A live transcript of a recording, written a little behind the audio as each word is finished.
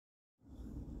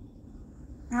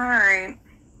Alright.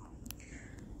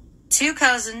 2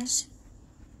 cousins.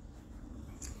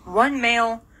 1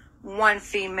 male, 1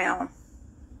 female.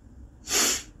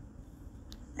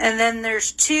 And then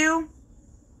there's 2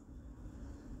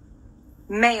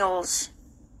 males.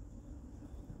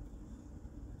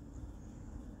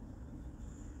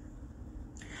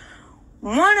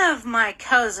 One of my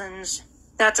cousins,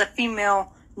 that's a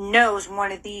female, knows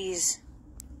one of these,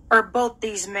 or both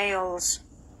these males.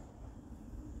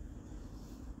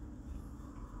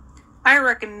 I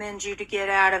recommend you to get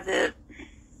out of it.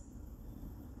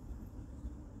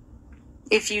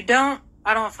 If you don't,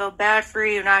 I don't feel bad for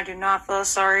you, and I do not feel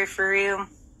sorry for you.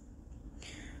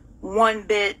 One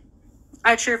bit.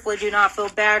 I truthfully do not feel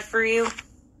bad for you.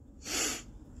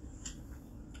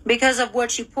 Because of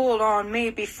what you pulled on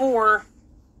me before.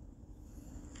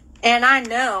 And I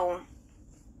know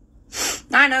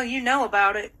you know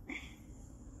about it.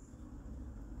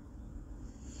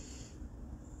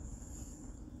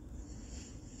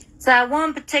 It's that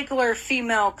one particular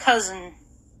female cousin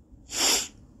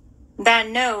that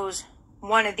knows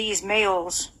one of these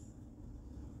males.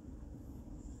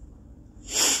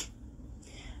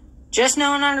 Just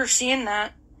know and understand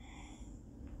that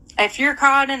if you're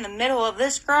caught in the middle of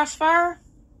this crossfire,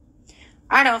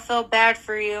 I don't feel bad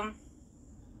for you.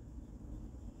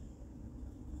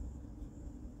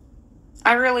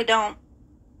 I really don't.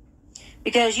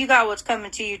 Because you got what's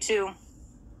coming to you too.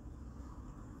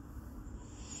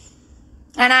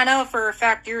 And I know for a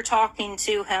fact you're talking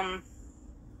to him.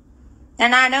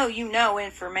 And I know you know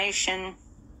information.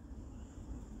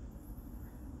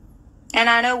 And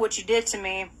I know what you did to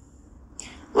me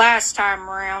last time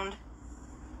around.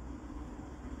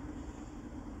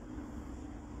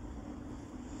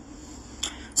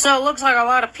 So it looks like a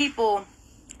lot of people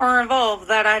are involved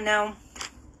that I know.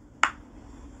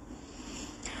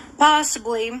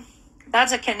 Possibly,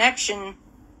 that's a connection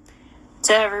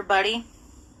to everybody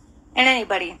and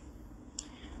anybody.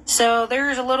 So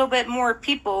there's a little bit more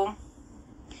people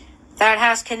that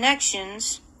has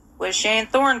connections with Shane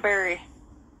Thornberry.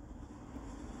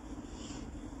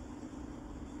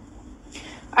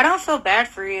 I don't feel bad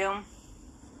for you.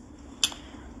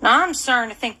 Now I'm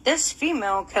starting to think this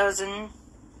female cousin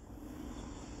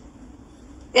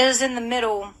is in the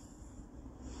middle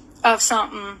of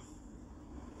something.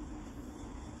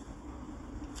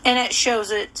 And it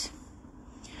shows it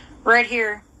right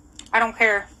here. I don't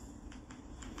care.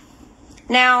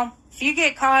 Now, if you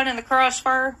get caught in the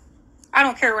crossfire, I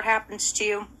don't care what happens to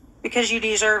you because you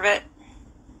deserve it.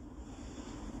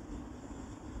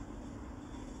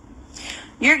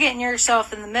 You're getting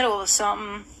yourself in the middle of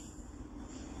something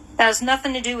that has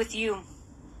nothing to do with you.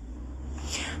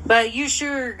 But you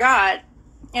sure got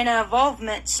an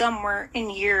involvement somewhere in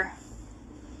here.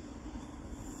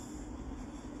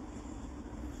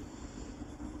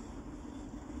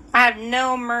 I have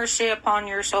no mercy upon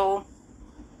your soul.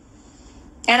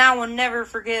 And I will never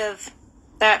forgive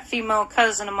that female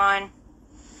cousin of mine.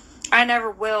 I never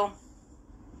will.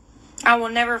 I will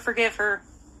never forgive her.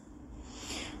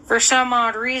 For some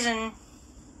odd reason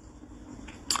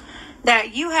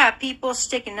that you have people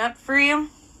sticking up for you,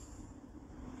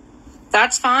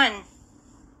 that's fine.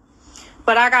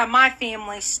 But I got my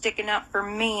family sticking up for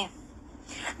me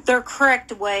the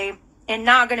correct way and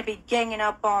not going to be ganging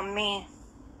up on me.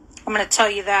 I'm going to tell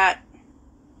you that.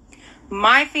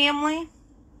 My family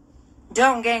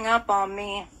don't gang up on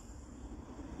me.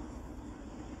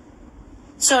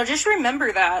 So just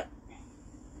remember that.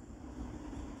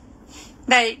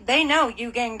 They know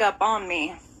you ganged up on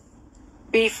me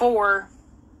before.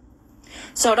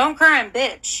 So don't cry and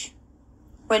bitch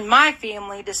when my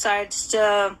family decides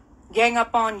to gang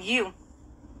up on you.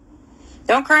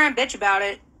 Don't cry and bitch about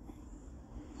it.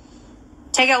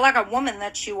 Take it like a woman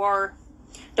that you are.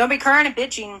 Don't be crying and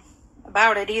bitching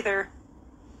about it either.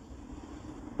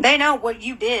 They know what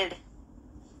you did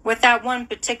with that one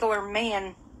particular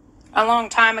man a long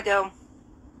time ago.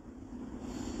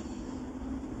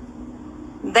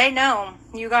 They know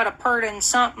you got a part in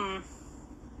something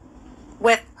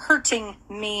with hurting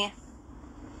me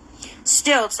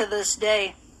still to this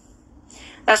day.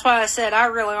 That's why I said I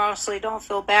really honestly don't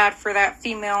feel bad for that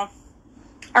female.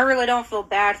 I really don't feel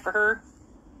bad for her.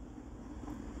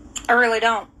 I really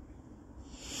don't.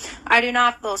 I do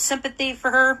not feel sympathy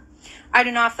for her. I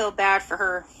do not feel bad for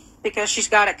her because she's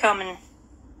got it coming.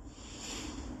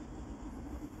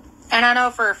 And I know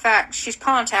for a fact she's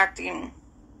contacting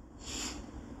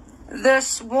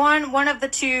this one of the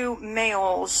 2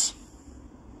 males.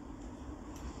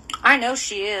 I know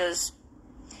she is.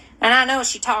 And I know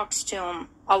she talks to him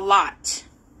a lot.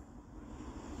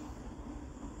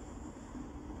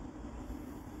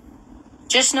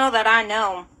 Just know that I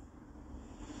know.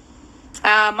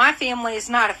 My family is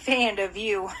not a fan of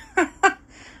you.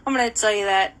 I'm going to tell you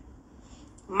that.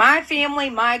 My family,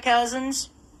 my cousins,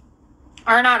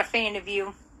 are not a fan of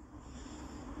you.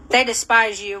 They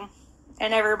despise you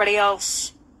and everybody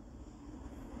else.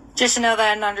 Just know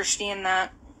that and understand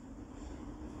that.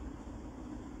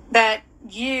 That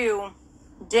you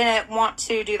didn't want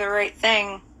to do the right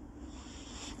thing.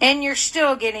 And you're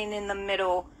still getting in the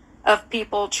middle of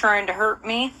people trying to hurt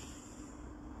me.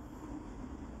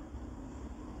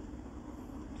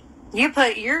 You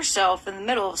put yourself in the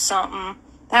middle of something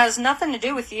that has nothing to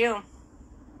do with you.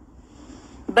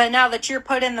 But now that you're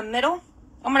put in the middle,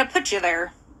 I'm going to put you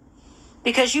there.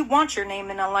 Because you want your name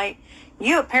in the light.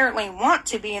 You apparently want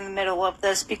to be in the middle of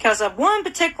this because of one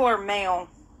particular male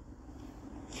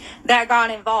that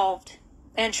got involved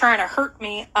in trying to hurt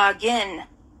me again.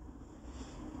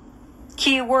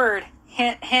 Key word,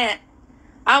 hint, hint.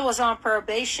 I was on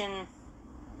probation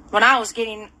when I was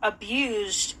getting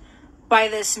abused by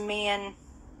this man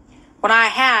when I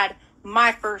had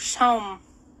my first home.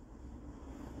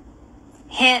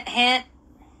 Hint, hint.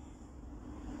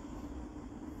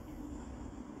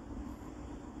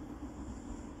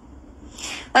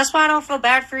 That's why I don't feel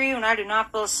bad for you and I do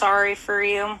not feel sorry for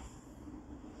you.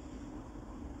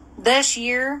 This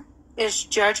year is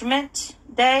Judgment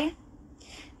Day.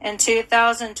 In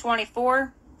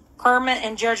 2024, karma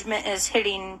and judgment is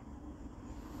hitting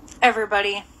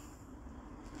everybody.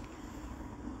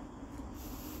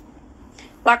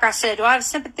 Like I said, do I have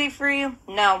sympathy for you?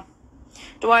 No.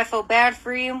 Do I feel bad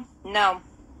for you? No.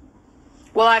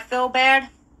 Will I feel bad?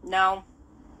 No.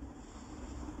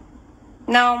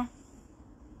 No.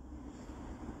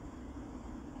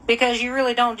 Because you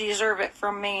really don't deserve it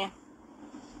from me.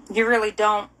 You really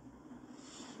don't.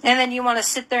 And then you want to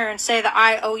sit there and say that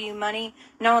I owe you money,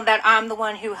 knowing that I'm the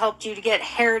one who helped you to get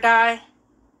hair dye.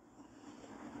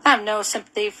 I have no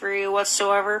sympathy for you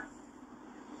whatsoever.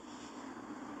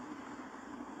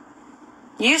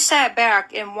 You sat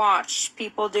back and watched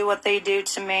people do what they do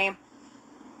to me.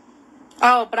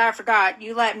 Oh, but I forgot.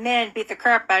 You let men beat the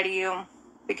crap out of you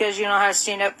because you know how to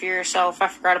stand up for yourself. I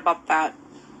forgot about that.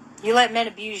 You let men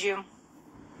abuse you.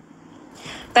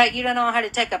 That you don't know how to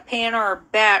take a pen or a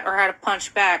bat or how to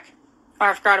punch back.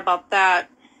 I forgot about that.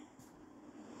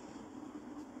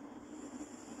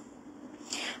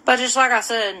 But just like I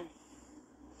said,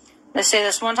 let's say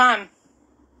this one time.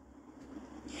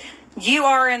 You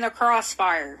are in the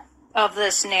crossfire of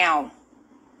this now.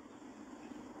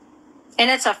 And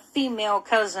it's a female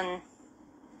cousin.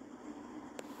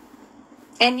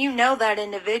 And you know that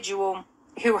individual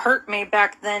who hurt me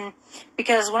back then.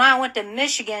 Because when I went to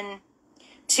Michigan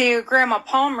to Grandma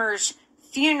Palmer's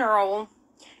funeral,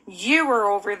 you were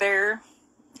over there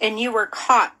and you were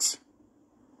caught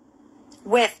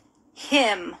with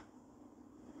him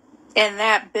in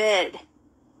that bed.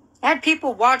 I had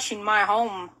people watching my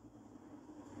home.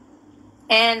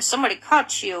 And somebody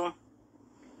caught you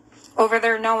over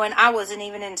there knowing I wasn't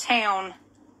even in town.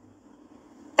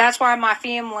 That's why my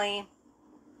family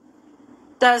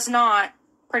does not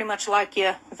pretty much like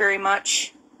you very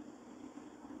much.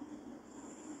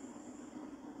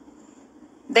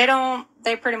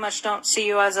 They pretty much don't see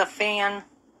you as a fan.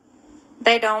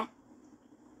 They don't.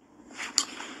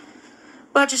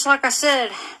 But just like I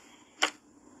said,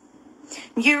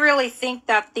 you really think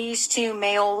that these two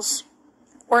males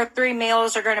or three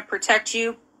males are going to protect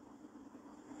you?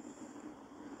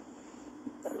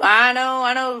 I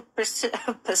know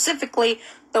specifically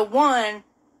the one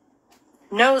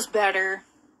knows better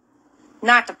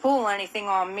not to pull anything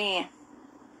on me.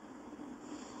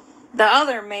 The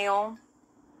other male,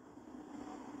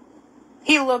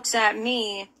 he looks at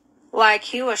me like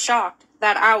he was shocked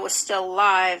that I was still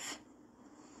alive.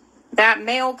 That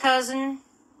male cousin,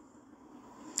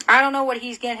 I don't know what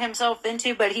he's getting himself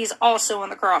into, but he's also in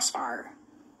the crossfire.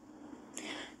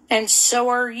 And so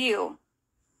are you.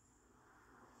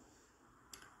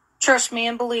 Trust me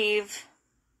and believe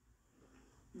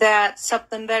that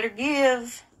something better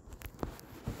give.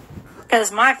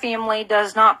 Because my family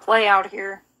does not play out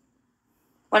here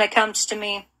when it comes to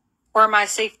me or my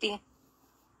safety.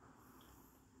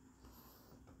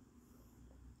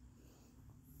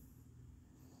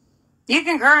 You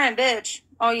can cry and bitch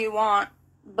all you want,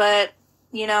 but,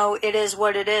 you know, it is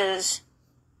what it is.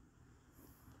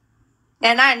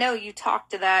 And I know you talk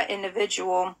to that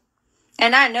individual.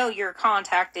 And I know you're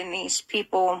contacting these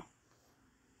people.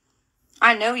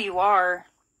 I know you are.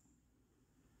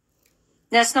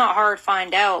 That's not hard to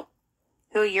find out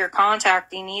who you're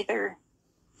contacting either.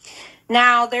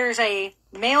 Now, there's a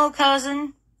male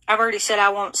cousin. I've already said I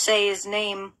won't say his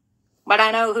name, but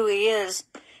I know who he is.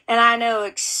 And I know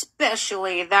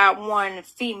especially that one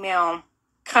female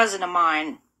cousin of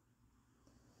mine.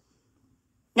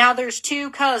 Now there's 2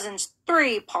 cousins,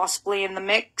 3 possibly in the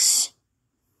mix.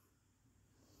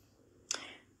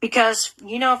 Because,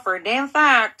 you know, for a damn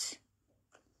fact,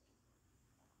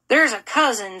 there's a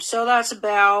cousin, so that's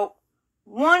about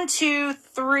 1, 2,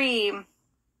 3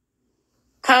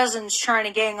 cousins trying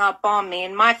to gang up on me,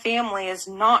 and my family is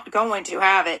not going to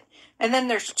have it. And then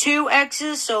there's 2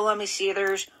 exes, so let me see,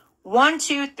 there's 1,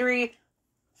 2, 3,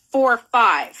 4,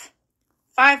 5.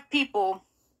 5 people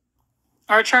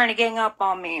are trying to gang up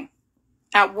on me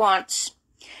at once.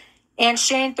 And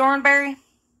Shane Thornberry,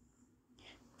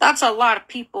 that's a lot of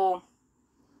people.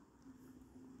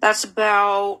 That's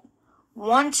about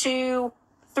 1, 2,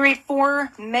 3,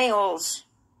 4 males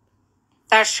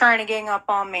that's trying to gang up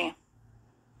on me.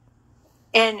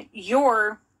 And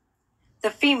you're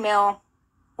the female,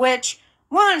 which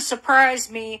wouldn't surprise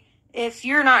me if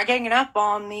you're not ganging up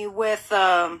on me with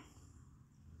the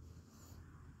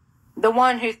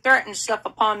one who threatened stuff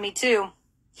upon me too.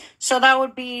 So that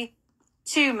would be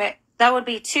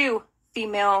 2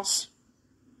 females.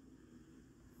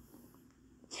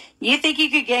 You think you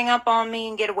could gang up on me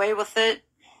and get away with it?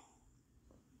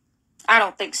 I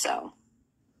don't think so.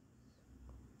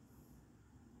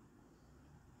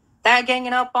 That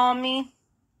ganging up on me,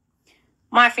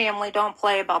 my family don't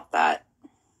play about that.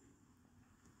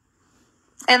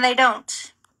 And they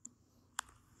don't.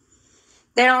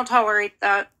 They don't tolerate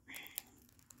that.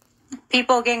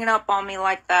 People ganging up on me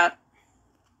like that.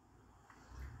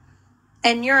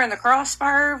 And you're in the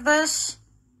crossfire of this.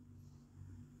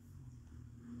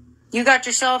 You got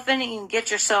yourself in it, you can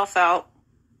get yourself out.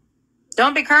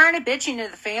 Don't be crying and bitching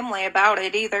to the family about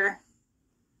it either.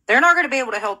 They're not going to be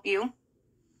able to help you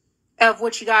of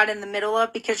what you got in the middle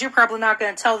of, because you're probably not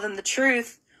going to tell them the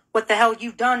truth, what the hell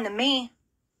you've done to me.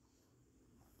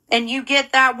 And you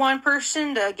get that one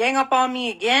person to gang up on me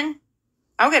again,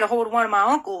 I'll get a hold of one of my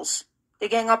uncles to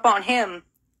gang up on him.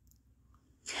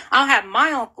 I'll have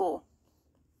my uncle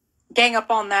gang up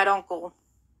on that uncle.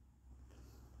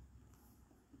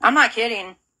 I'm not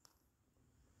kidding.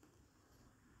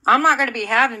 I'm not going to be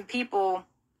having people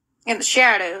in the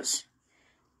shadows.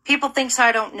 People think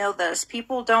I don't know this.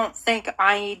 People don't think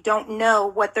I don't know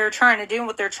what they're trying to do,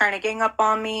 what they're trying to gang up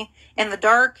on me in the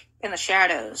dark, in the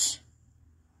shadows.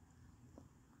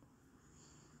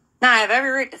 Now, I have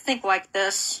every right to think like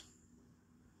this.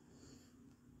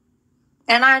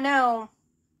 And I know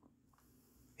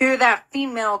who that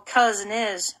female cousin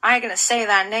is. I ain't going to say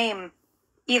that name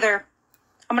either.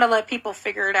 I'm going to let people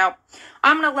figure it out.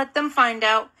 I'm going to let them find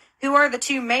out who are the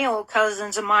 2 male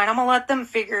cousins of mine. I'm going to let them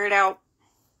figure it out.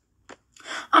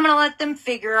 I'm going to let them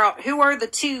figure out who are the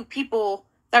 2 people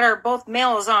that are both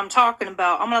males I'm talking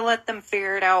about. I'm going to let them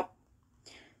figure it out.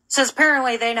 Since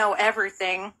apparently they know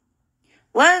everything.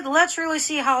 Let's really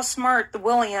see how smart the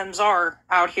Williams are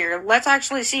out here. Let's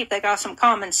actually see if they got some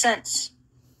common sense.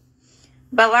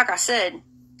 But like I said,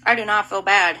 I do not feel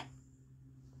bad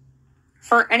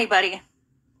for anybody.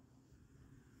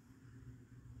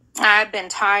 I've been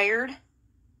tired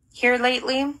here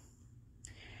lately. And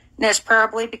it's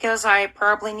probably because I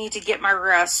probably need to get my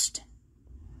rest.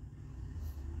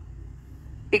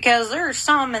 Because there's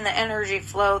some in the energy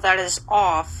flow that is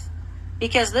off.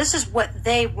 Because this is what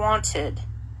they wanted.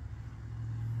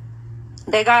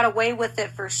 They got away with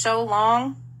it for so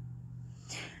long.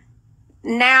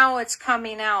 Now it's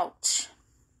coming out.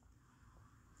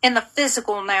 In the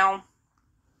physical now.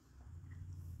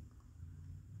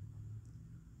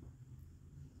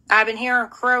 I've been hearing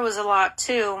crows a lot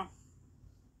too.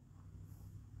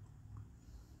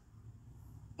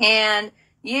 And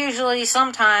usually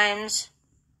sometimes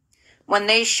when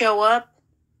they show up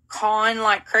cawing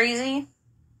like crazy,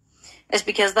 it's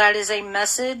because that is a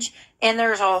message, and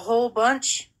there's a whole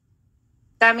bunch.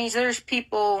 That means there's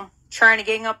people trying to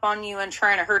gang up on you and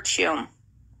trying to hurt you.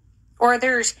 Or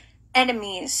there's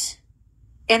enemies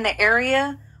in the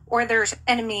area, or there's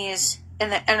enemies in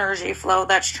the energy flow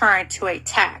that's trying to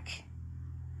attack.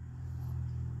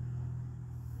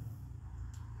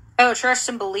 Oh, trust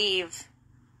and believe.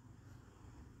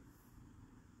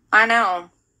 I know.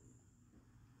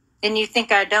 And you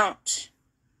think I don't.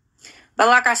 But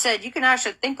like I said, you can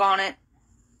actually think on it.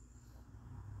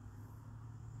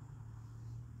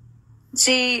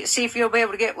 See if you'll be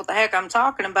able to get what the heck I'm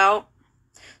talking about.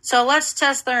 So let's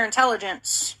test their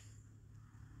intelligence.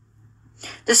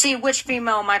 To see which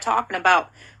female am I talking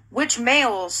about. Which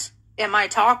males am I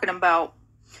talking about?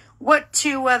 What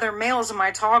 2 other males am I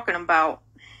talking about?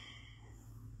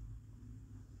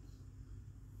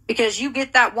 Because you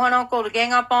get that one uncle to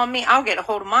gang up on me, I'll get a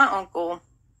hold of my uncle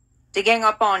to gang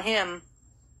up on him.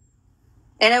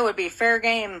 And it would be fair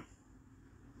game.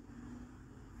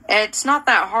 And it's not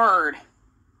that hard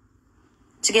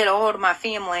to get a hold of my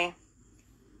family.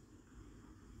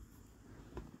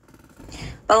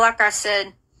 But like I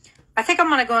said, I think I'm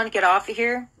going to go and get off of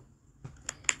here.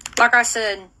 Like I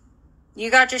said, you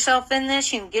got yourself in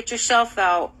this, you can get yourself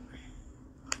out.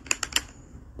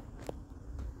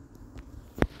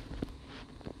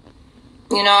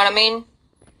 You know what I mean?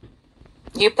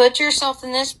 You put yourself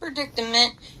in this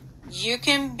predicament, you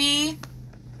can be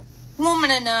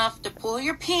woman enough to pull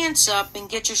your pants up and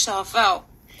get yourself out.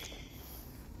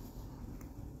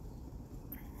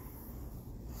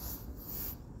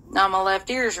 Now my left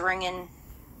ear's ringing.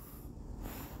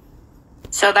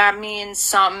 So that means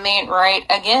something ain't right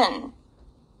again.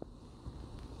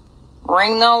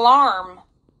 Ring the alarm.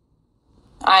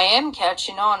 I am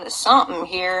catching on to something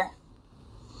here.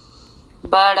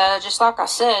 But just like I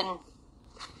said,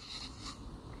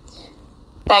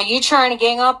 that you trying to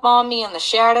gang up on me in the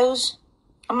shadows,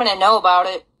 I'm going to know about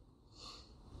it.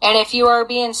 And if you are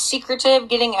being secretive,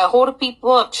 getting a hold of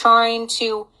people of trying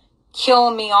to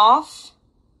kill me off,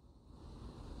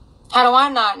 how do I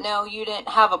not know you didn't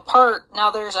have a part?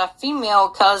 Now there's a female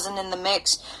cousin in the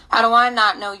mix. How do I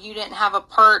not know you didn't have a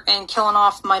part in killing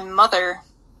off my mother?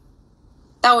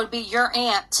 That would be your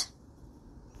aunt.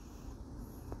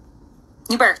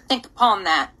 You better think upon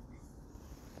that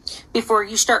before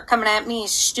you start coming at me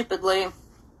stupidly.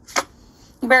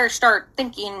 You better start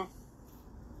thinking.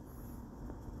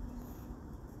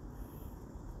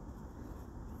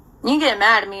 You can get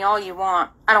mad at me all you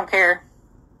want. I don't care.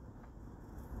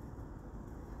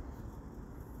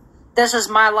 This is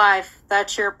my life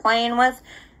that you're playing with.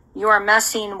 You are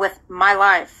messing with my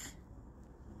life.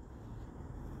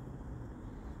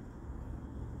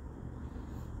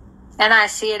 And I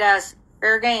see it as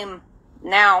fair game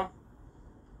now.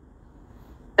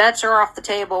 Bets are off the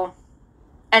table.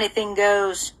 Anything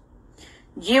goes.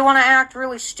 You want to act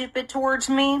really stupid towards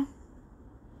me?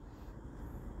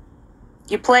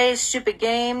 You play stupid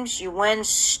games, you win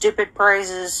stupid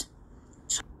prizes.